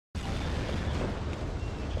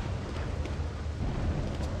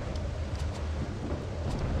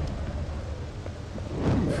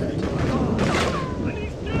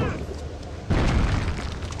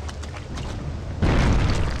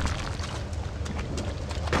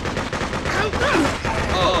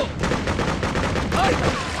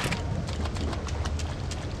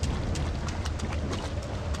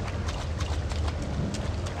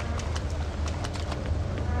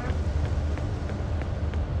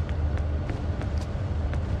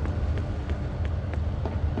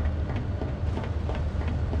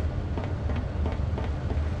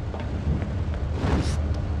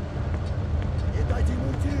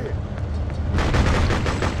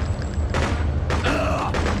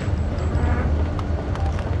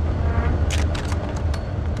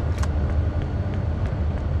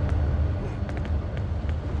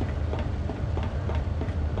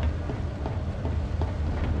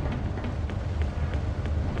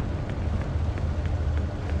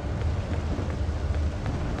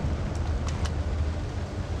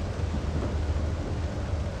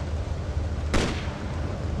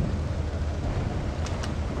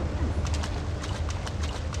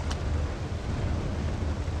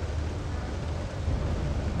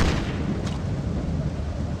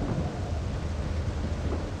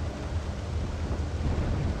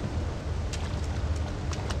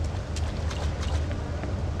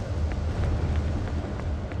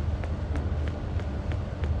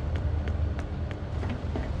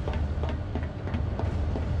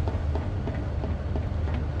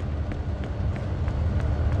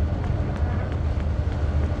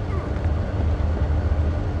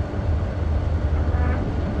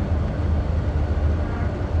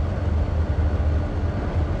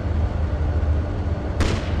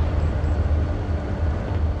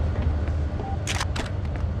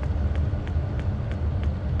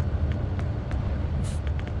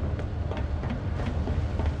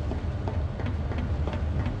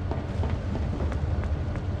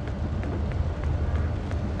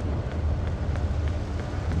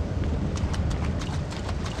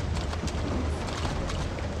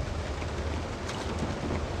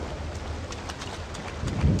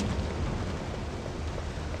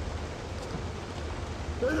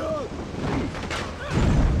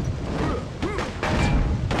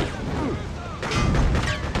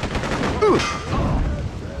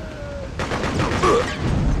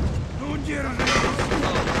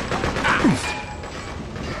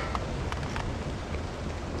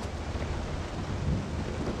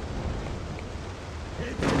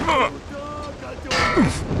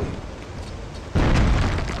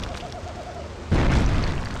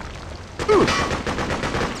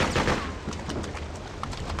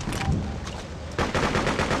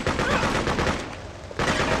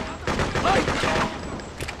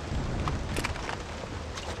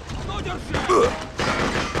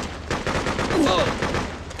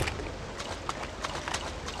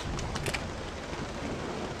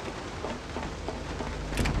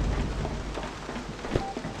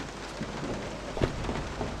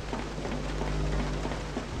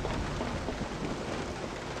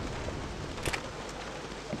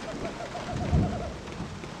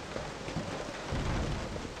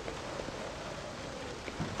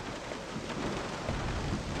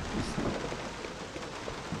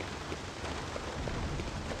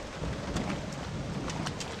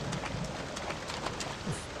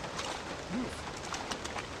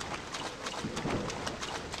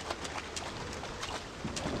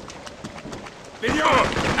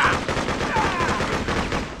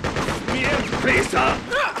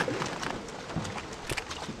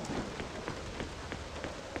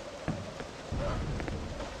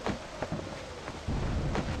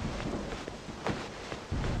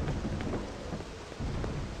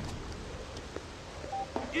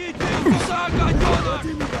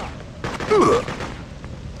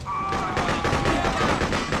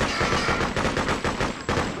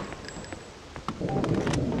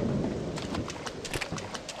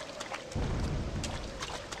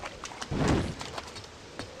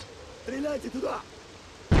Стреляйте туда!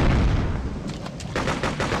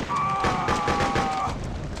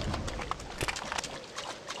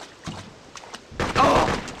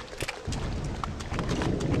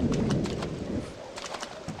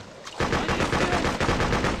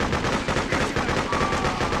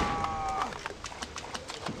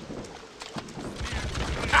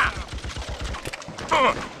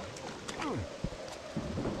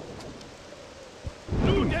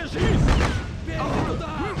 Ну, держись! Бейте туда!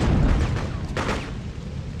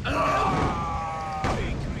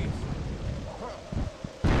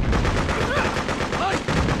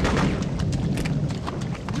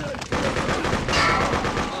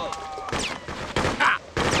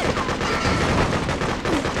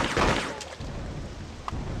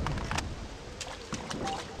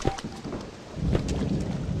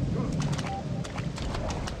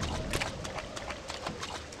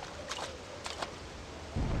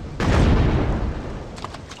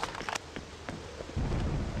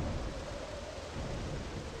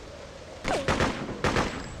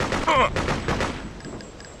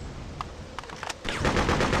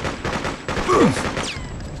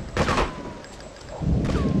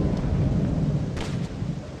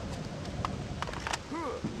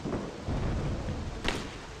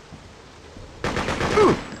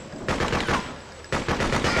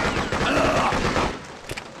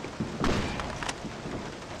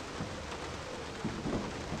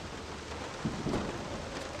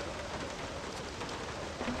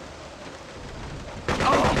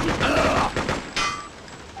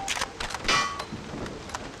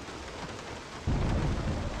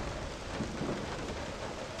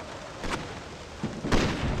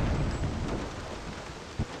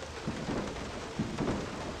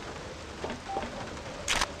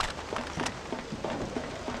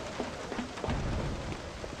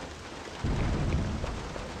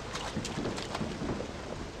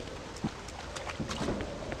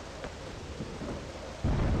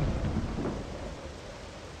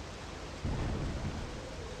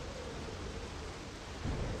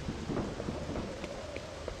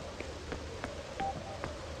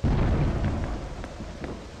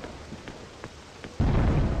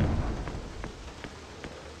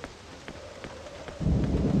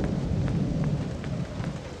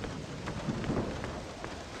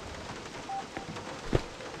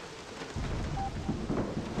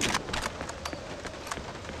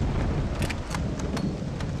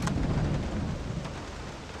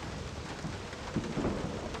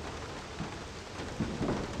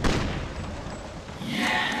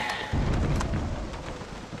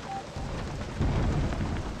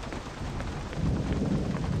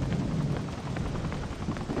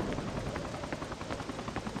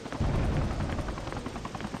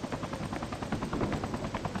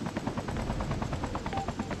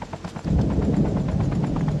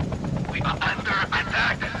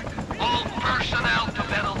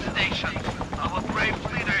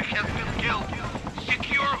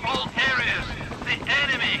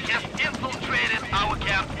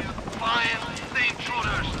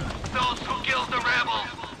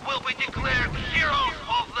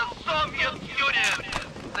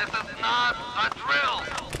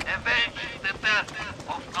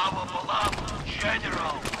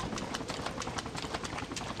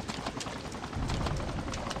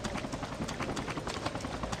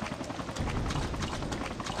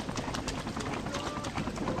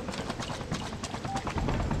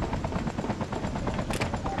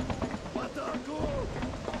 В атаку!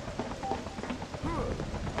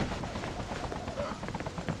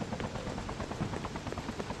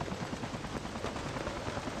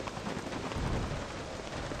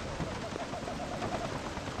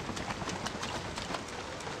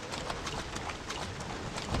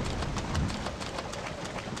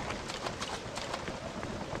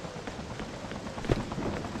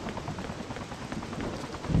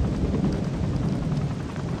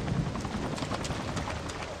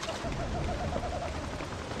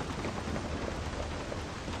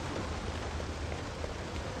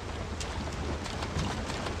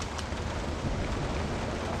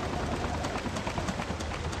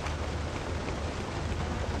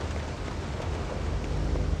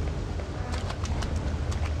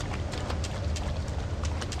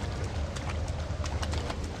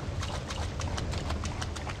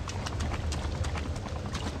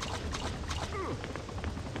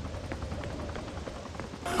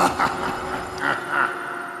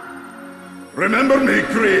 Remember me,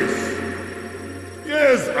 Chris?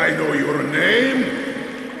 Yes, I know your name.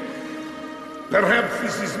 Perhaps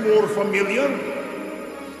this is more familiar?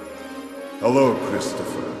 Hello,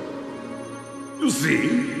 Christopher. You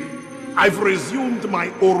see, I've resumed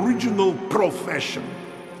my original profession.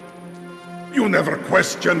 You never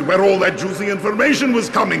questioned where all that juicy information was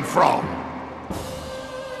coming from.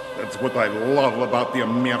 That's what I love about the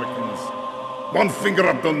Americans. One finger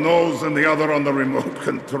up the nose and the other on the remote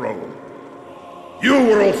control. You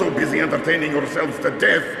were also busy entertaining yourselves to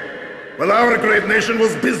death, while our great nation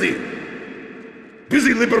was busy.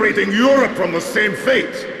 Busy liberating Europe from the same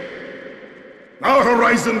fate. Our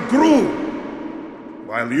horizon grew,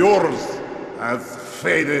 while yours has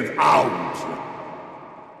faded out.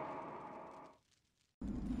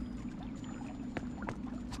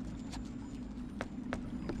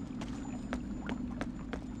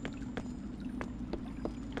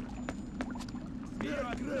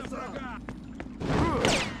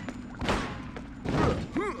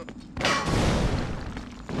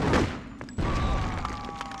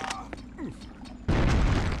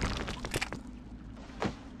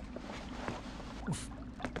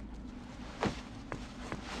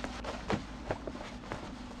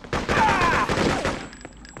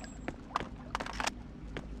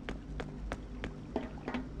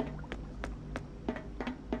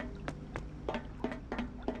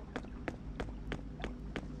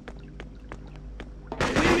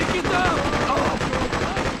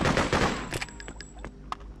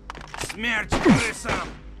 Смерть крысам!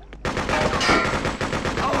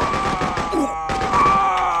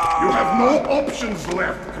 You have no options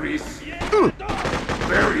left, Chris.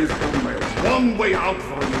 There is only one way out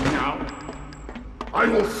for you now. I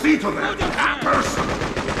will see to that personally.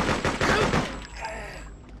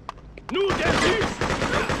 Ну, держись!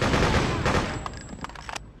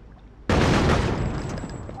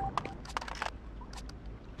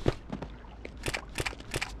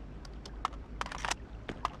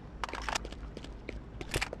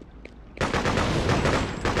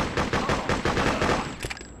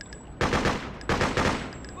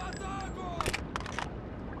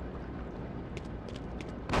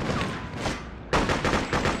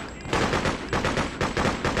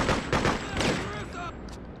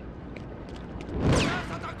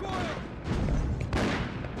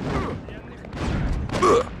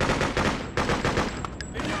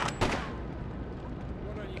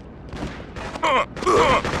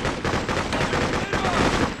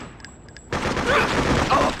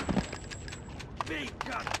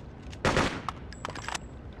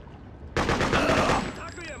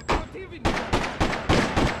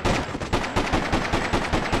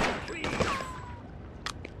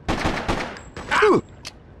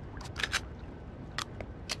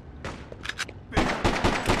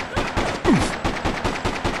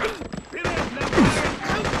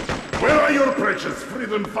 Where are your precious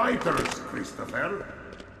freedom fighters, Christopher?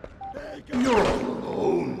 You're all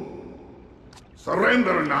alone.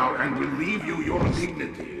 Surrender now and we'll leave you your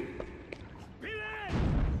dignity.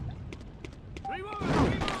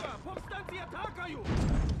 Повстанцы атакают!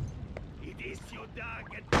 Иди сюда,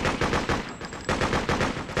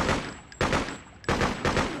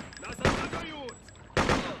 нас атакают!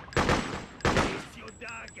 Иди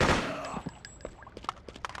сюда,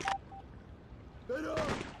 Вперед!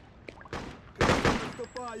 Крысы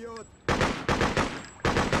наступают!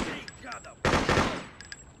 Бей гадов!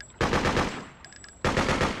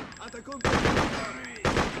 Атакуем!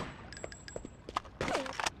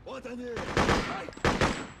 Вот они! Ай!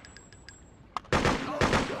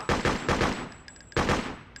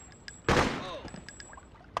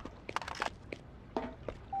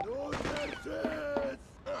 Ну, держись!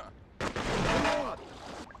 Вот!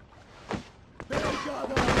 Бей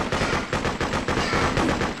гада!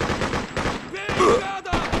 Бей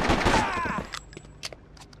гадов!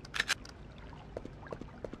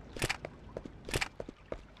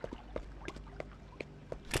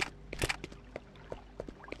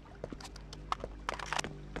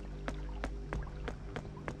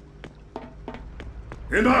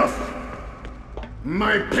 Enough!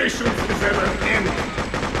 My patience is at an end.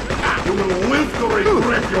 You will live to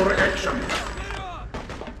regret your actions.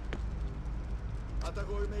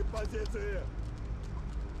 Атакуемые позиции!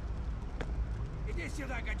 Иди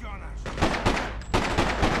сюда, гаденыш!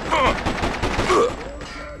 Ну,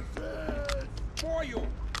 держись! Бою!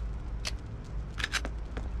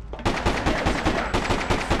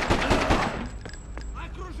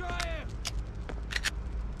 Окружаем!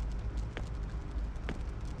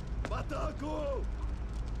 В атаку!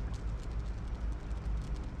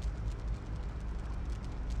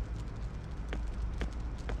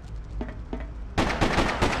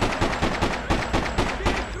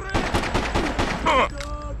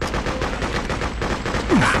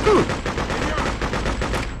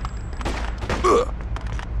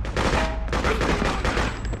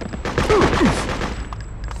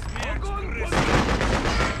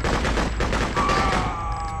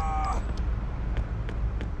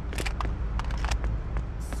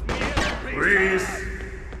 Please,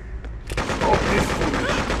 stop this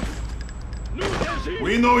foolishness.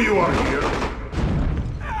 We know you are here.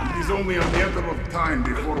 It is only a matter of time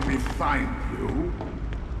before we find you.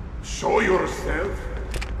 Show yourself,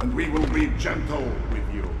 and we will be gentle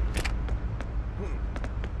with you.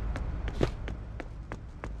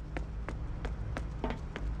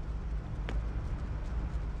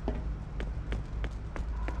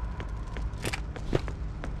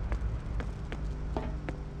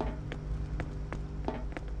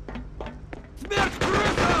 Смерть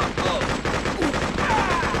крыса!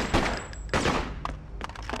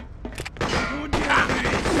 Ну,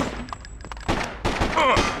 держись!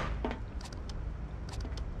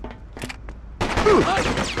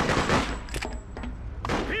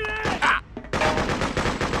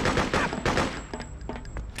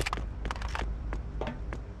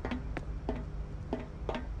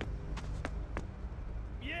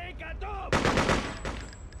 Ей готов!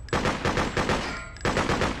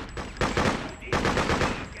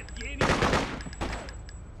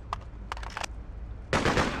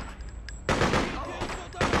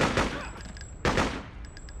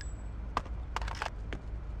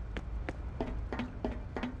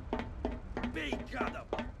 Бей гадов!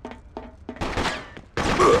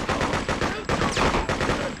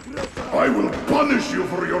 I will punish you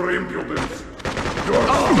for your impudence. Your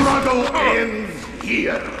struggle ends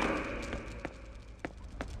here.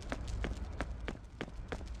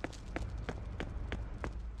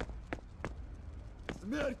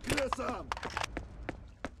 Смерть крысам!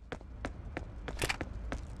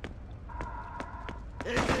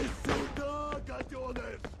 Иди сюда,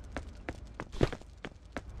 гаденыш!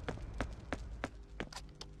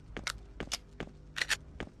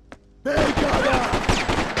 Бей гада!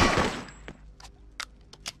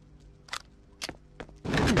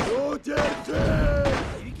 Ну, держись!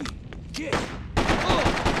 Боевики! Здесь!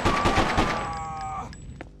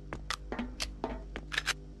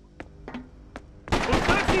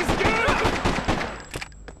 Уставьте сгера!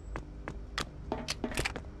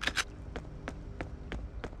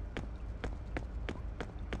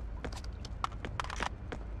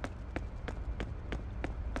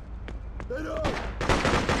 Вперед!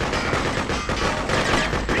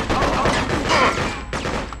 Бей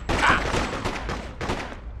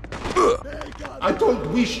гада! I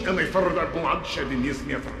don't wish any further bloodshed in this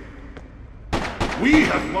matter. We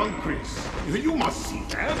have won, Chris. You must see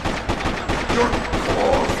that. Your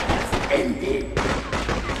cause has ended.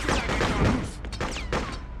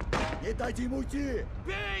 Не дайте ему уйти!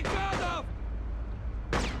 Бей гадов!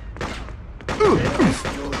 Иди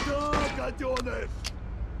сюда, гаденыш!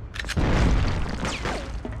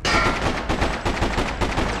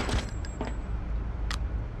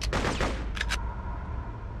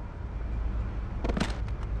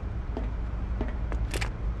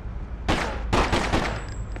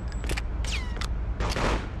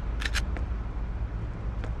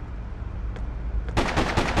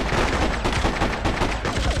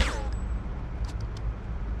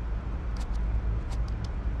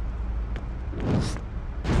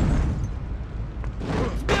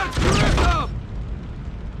 Смерть крысам!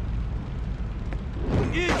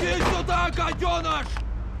 Иди сюда, гаденыш!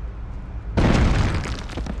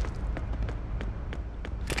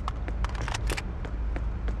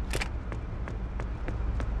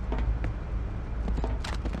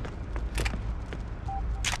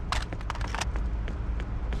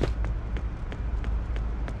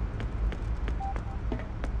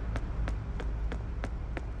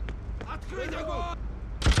 Открыть огонь!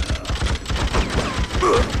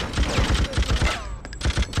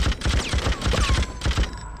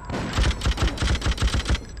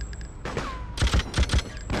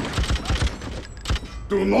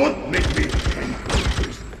 Do not make me angry,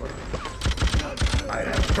 Christopher. I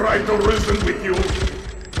have tried to reason with you.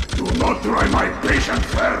 Do not try my patience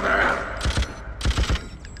further.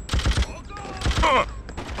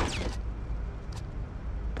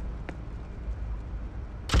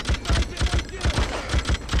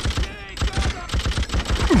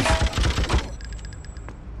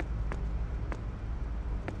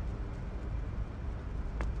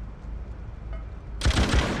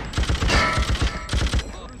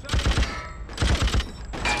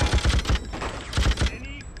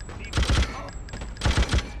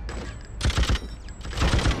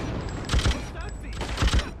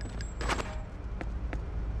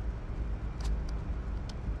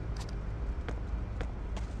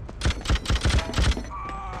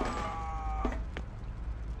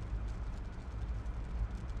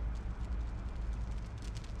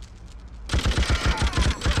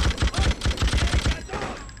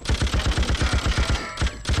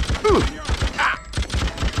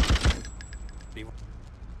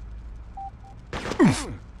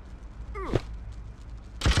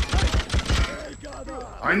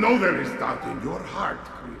 I know there is doubt in your heart,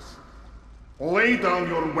 Chris. Lay down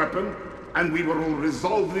your weapon, and we will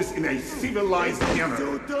resolve this in a civilized manner.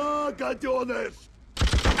 Сюда, гаденыш!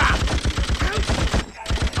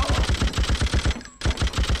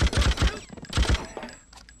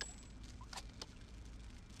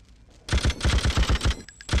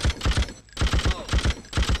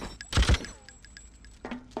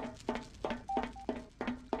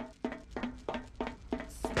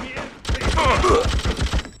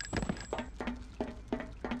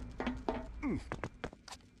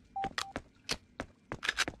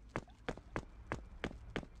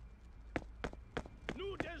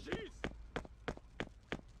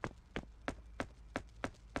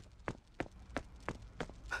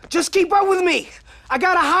 Just keep up with me! I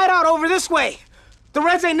got a hideout over this way! The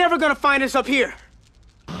Reds ain't never gonna find us up here!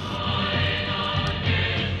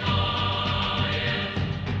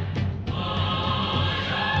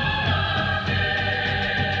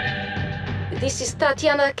 This is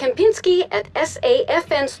Tatiana Kempinski at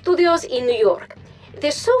SAFN Studios in New York.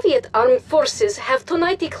 The Soviet armed forces have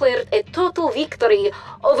tonight declared a total victory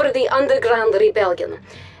over the underground rebellion.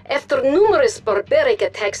 After numerous barbaric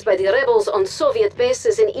attacks by the rebels on Soviet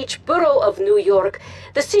bases in each borough of New York,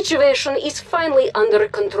 the situation is finally under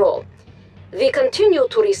control. We continue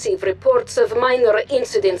to receive reports of minor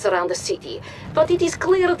incidents around the city, but it is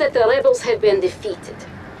clear that the rebels have been defeated.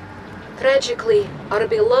 Tragically, our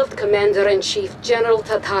beloved Commander-in-Chief, General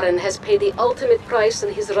Tatarin, has paid the ultimate price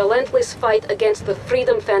in his relentless fight against the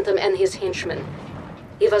Freedom Phantom and his henchmen.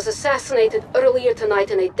 He was assassinated earlier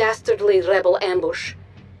tonight in a dastardly rebel ambush.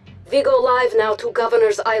 We go live now to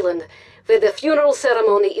Governor's Island, where the funeral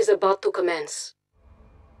ceremony is about to commence.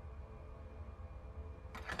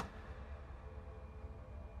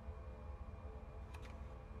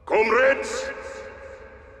 Comrades,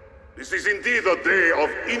 this is indeed a day of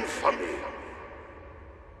infamy.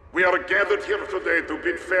 We are gathered here today to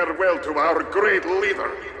bid farewell to our great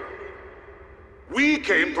leader. We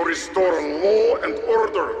came to restore law and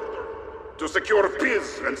order, to secure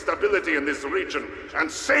peace and stability in this region, and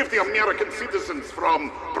save the American citizens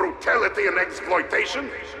from brutality and exploitation.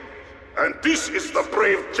 And this is the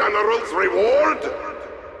brave general's reward?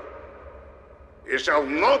 He shall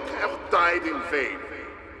not have died in vain.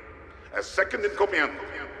 As second in command,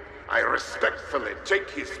 I respectfully take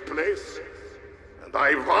his place, and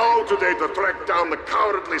I vow today to track down the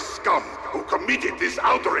cowardly scum who committed this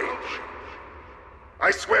outrage. I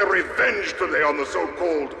swear revenge today on the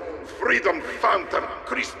so-called Freedom Phantom,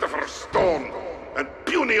 Christopher Stone, and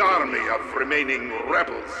puny army of remaining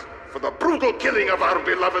rebels for the brutal killing of our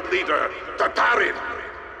beloved leader, Tatarin.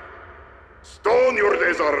 Stone, your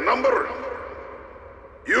days are numbered.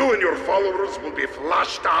 You and your followers will be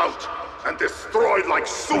flushed out and destroyed like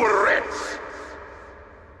sewer rats.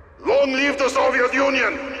 Long live the Soviet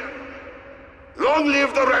Union! Long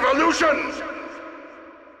live the revolution!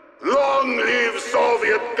 Long live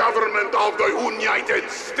Soviet government of the United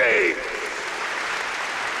States!